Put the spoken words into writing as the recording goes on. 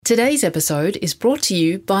Today's episode is brought to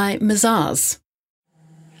you by Mazars.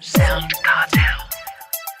 Sound Cartel.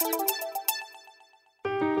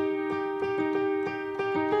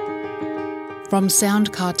 From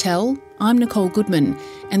Sound Cartel, I'm Nicole Goodman,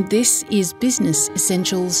 and this is Business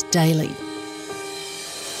Essentials Daily.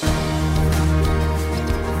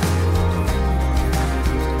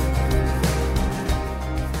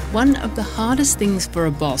 One of the hardest things for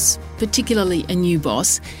a boss, particularly a new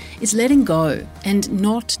boss, is letting go and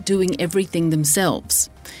not doing everything themselves.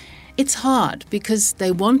 It's hard because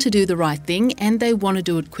they want to do the right thing and they want to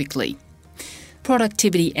do it quickly.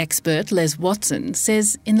 Productivity expert Les Watson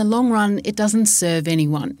says in the long run it doesn't serve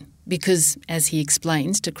anyone because, as he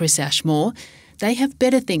explains to Chris Ashmore, they have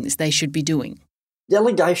better things they should be doing.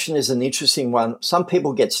 Delegation is an interesting one. Some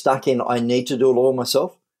people get stuck in, I need to do it all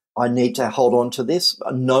myself. I need to hold on to this.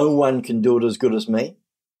 No one can do it as good as me.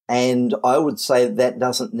 And I would say that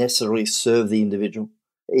doesn't necessarily serve the individual.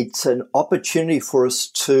 It's an opportunity for us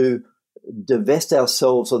to divest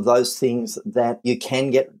ourselves of those things that you can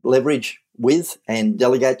get leverage with and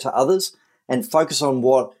delegate to others and focus on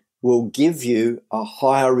what will give you a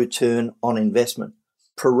higher return on investment.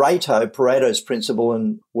 Pareto's principle,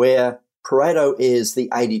 and where Pareto is the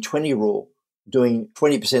 80-20 rule, doing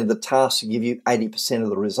 20% of the tasks to give you 80% of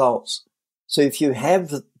the results. So if you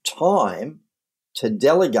have time to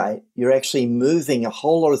delegate, you're actually moving a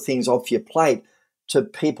whole lot of things off your plate to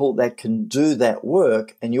people that can do that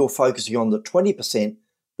work, and you're focusing on the 20%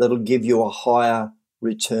 that'll give you a higher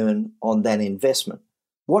return on that investment.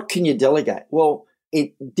 What can you delegate? Well,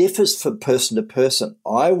 it differs from person to person.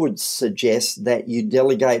 I would suggest that you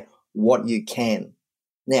delegate what you can.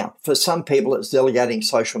 Now, for some people, it's delegating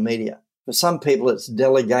social media. For some people, it's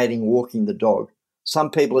delegating walking the dog.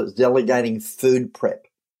 Some people, it's delegating food prep.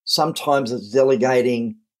 Sometimes it's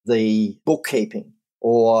delegating the bookkeeping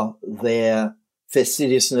or their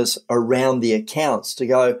fastidiousness around the accounts to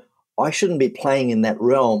go, I shouldn't be playing in that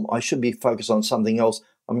realm. I should be focused on something else.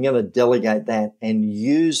 I'm going to delegate that and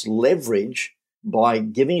use leverage by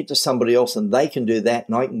giving it to somebody else, and they can do that,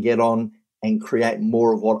 and I can get on and create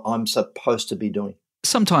more of what I'm supposed to be doing.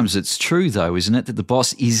 Sometimes it's true, though, isn't it, that the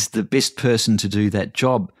boss is the best person to do that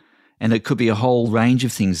job. And it could be a whole range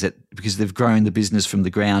of things that, because they've grown the business from the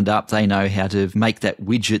ground up, they know how to make that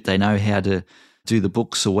widget, they know how to do the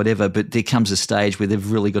books or whatever, but there comes a stage where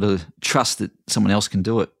they've really got to trust that someone else can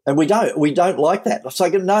do it. And we don't like that. It's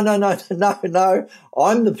like, no,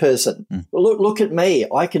 I'm the person. Well, look at me.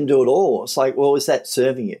 I can do it all. It's like, well, is that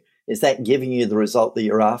serving you? Is that giving you the result that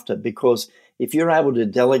you're after? Because if you're able to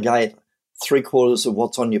delegate 3/4 of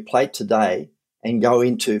what's on your plate today and go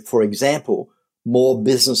into, for example, more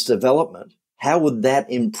business development, how would that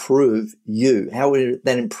improve you? How would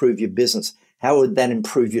that improve your business? How would that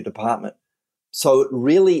improve your department? So it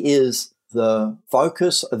really is the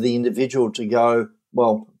focus of the individual to go,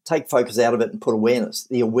 well, take focus out of it and put awareness.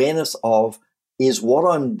 The awareness of, is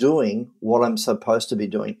what I'm doing what I'm supposed to be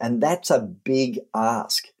doing? And that's a big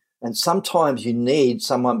ask. And sometimes you need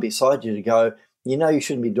someone beside you to go, you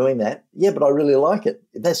shouldn't be doing that. Yeah, but I really like it.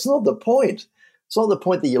 That's not the point. It's not the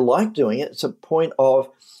point that you like doing it. It's a point of,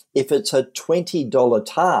 if it's a $20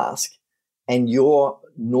 task and your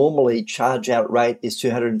normally charge out rate is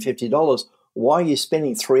 $250, why are you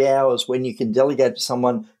spending 3 hours when you can delegate to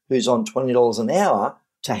someone who's on $20 an hour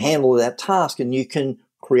to handle that task, and you can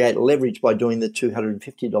create leverage by doing the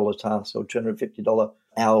 $250 tasks or $250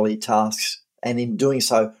 hourly tasks, and in doing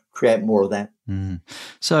so, create more of that.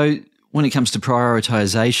 So when it comes to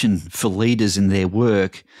prioritization for leaders in their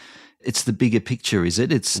work, it's the bigger picture, is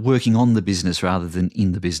it? It's working on the business rather than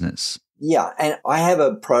in the business. Yeah, and I have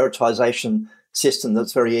a prioritization system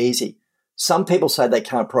that's very easy. Some people say they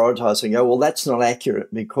can't prioritize and go, well, that's not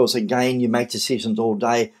accurate because, again, you make decisions all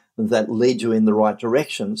day that lead you in the right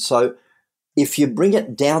direction. So if you bring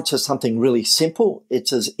it down to something really simple,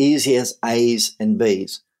 it's as easy as A's and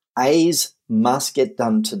B's. A's must get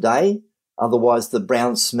done today. Otherwise, the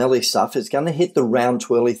brown smelly stuff is going to hit the round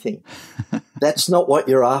twirly thing. That's not what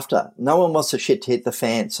you're after. No one wants the shit to hit the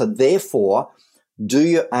fan. So therefore, do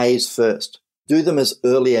your A's first. Do them as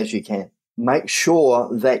early as you can. Make sure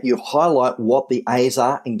that you highlight what the A's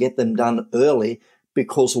are and get them done early,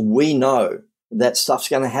 because we know that stuff's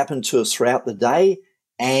going to happen to us throughout the day.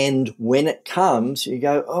 And when it comes, you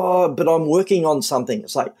go, oh, but I'm working on something.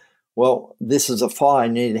 It's like, well, this is a fire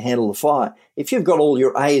and you need to handle the fire. If you've got all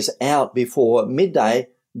your A's out before midday,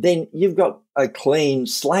 then you've got a clean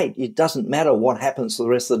slate. It doesn't matter what happens for the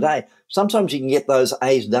rest of the day. Sometimes you can get those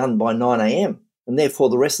A's done by 9 a.m. and therefore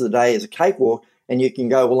the rest of the day is a cakewalk, and you can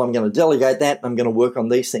go, well, I'm going to delegate that and I'm going to work on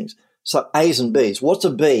these things. So A's and B's. What's a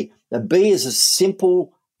B? A B is as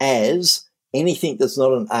simple as anything that's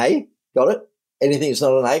not an A, got it? Anything that's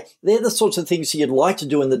not an A, they're the sorts of things you'd like to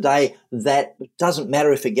do in the day that doesn't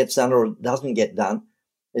matter if it gets done or it doesn't get done.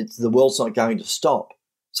 The world's not going to stop.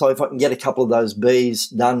 So if I can get a couple of those B's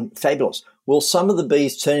done, fabulous. Will some of the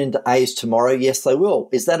B's turn into A's tomorrow? Yes, they will.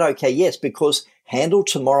 Is that okay? Yes, because handle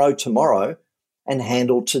tomorrow and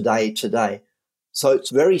handle today. So it's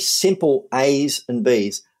very simple A's and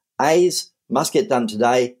B's. A's must get done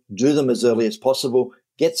today. Do them as early as possible.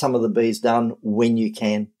 Get some of the B's done when you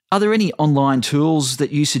can. Are there any online tools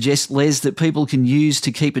that you suggest, Les, that people can use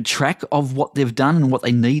to keep a track of what they've done and what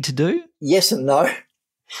they need to do? Yes and no.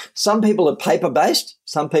 Some people are paper-based.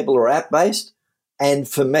 Some people are app-based. And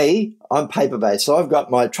for me, I'm paper-based. So I've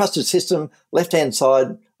got my trusted system, left-hand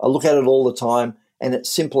side. I look at it all the time. And it's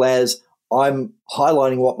simple as I'm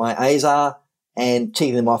highlighting what my A's are and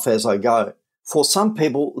ticking them off as I go. For some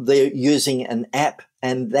people, they're using an app,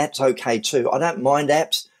 and that's okay too. I don't mind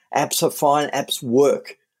apps. Apps are fine. Apps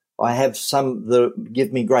work. I have some that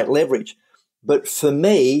give me great leverage. But for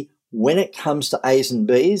me, when it comes to A's and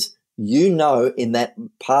B's, you know in that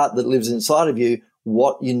part that lives inside of you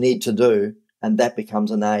what you need to do, and that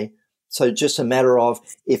becomes an A. So just a matter of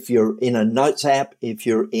if you're in a Notes app, if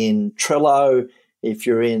you're in Trello, if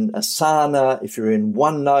you're in Asana, if you're in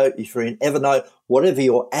OneNote, if you're in Evernote, whatever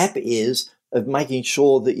your app is, of making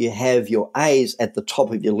sure that you have your A's at the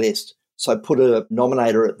top of your list. So put a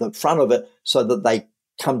nominator at the front of it so that they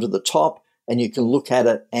come to the top and you can look at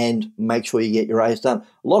it and make sure you get your A's done.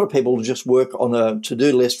 A lot of people just work on a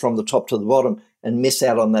to-do list from the top to the bottom and miss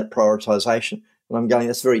out on that prioritization. And I'm going,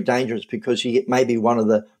 that's very dangerous because you get maybe one of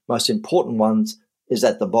the most important ones is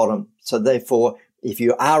at the bottom. So therefore, if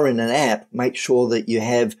you are in an app, make sure that you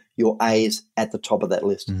have your A's at the top of that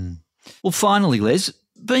list. Well, finally, Les,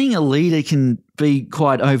 being a leader can be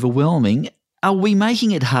quite overwhelming. Are we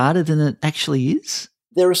making it harder than it actually is?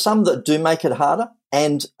 There are some that do make it harder.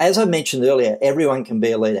 And as I mentioned earlier, everyone can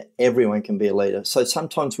be a leader. Everyone can be a leader. So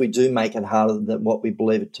sometimes we do make it harder than what we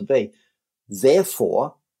believe it to be.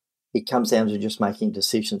 Therefore, it comes down to just making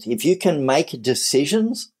decisions. If you can make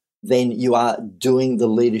decisions, then you are doing the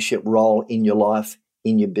leadership role in your life,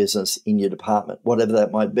 in your business, in your department, whatever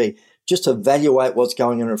that might be. Just evaluate what's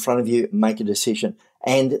going on in front of you, make a decision.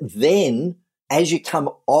 And then as you come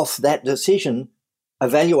off that decision,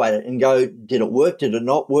 evaluate it and go, did it work? Did it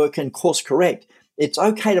not work? And course correct. It's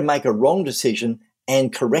okay to make a wrong decision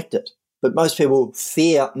and correct it. But most people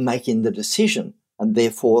fear making the decision and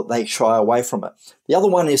therefore they shy away from it. The other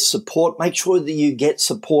one is support. Make sure that you get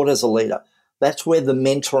support as a leader. That's where the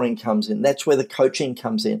mentoring comes in. That's where the coaching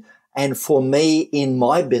comes in. And for me, in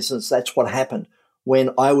my business, that's what happened.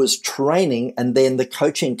 When I was training and then the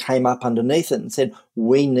coaching came up underneath it and said,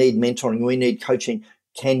 we need mentoring, we need coaching.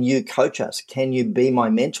 Can you coach us? Can you be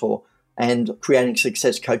my mentor? And Creating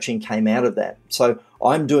Success Coaching came out of that. So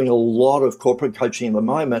I'm doing a lot of corporate coaching at the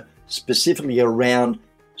moment, specifically around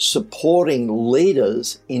supporting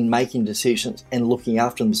leaders in making decisions and looking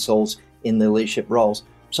after themselves in their leadership roles.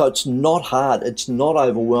 So it's not hard. It's not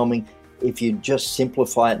overwhelming if you just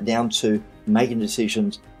simplify it down to making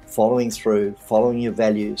decisions, following through, following your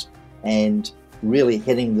values, and really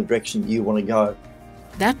heading in the direction you want to go.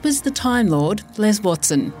 That was the Time Lord, Les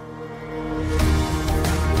Watson.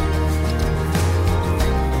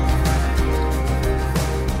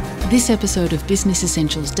 This episode of Business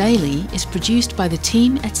Essentials Daily is produced by the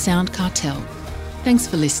team at Sound Cartel. Thanks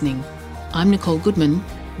for listening. I'm Nicole Goodman.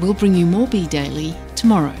 We'll bring you more Be Daily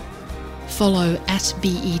tomorrow. Follow at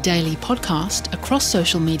BE Daily Podcast across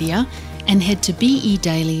social media and head to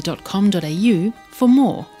bedaily.com.au for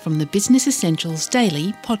more from the Business Essentials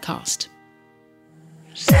Daily podcast.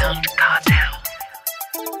 Sound Cartel.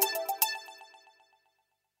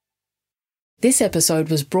 This episode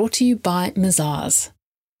was brought to you by Mazars.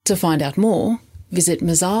 To find out more, visit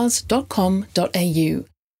mazars.com.au.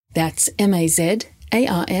 That's mazars.com.au.